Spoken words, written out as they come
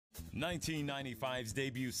1995's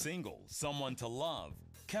debut single, Someone to Love,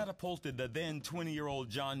 catapulted the then 20-year-old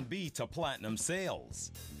Jon B to platinum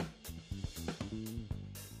sales.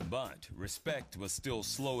 But respect was still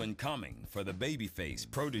slow in coming for the babyface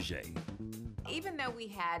protege. Even though we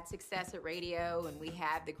had success at radio and we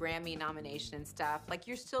had the Grammy nomination and stuff, like,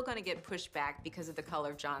 you're still gonna get pushback because of the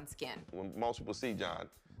color of Jon's skin. When most people see Jon,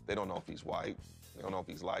 they don't know if he's white, they don't know if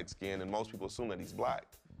he's light-skinned, and most people assume that he's black.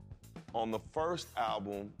 On the first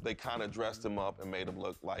album, they kind of dressed him up and made him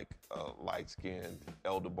look like a light-skinned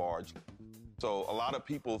El DeBarge. So a lot of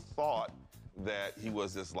people thought that he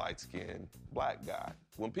was this light-skinned black guy.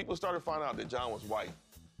 When people started finding out that Jon was white,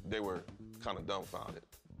 they were kind of dumbfounded,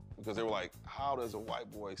 because they were like, how does a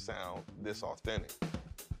white boy sound this authentic?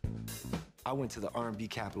 I went to the R&B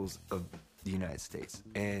capitals of the United States,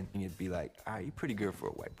 and you'd be like, all right, you're pretty good for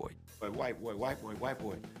a white boy. But white boy, white boy, white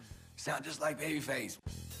boy, sound just like Babyface.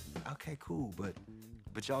 Okay, cool, but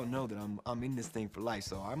y'all know that I'm in this thing for life,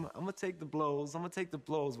 so I'm gonna take the blows,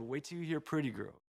 but wait till you hear Pretty Girl.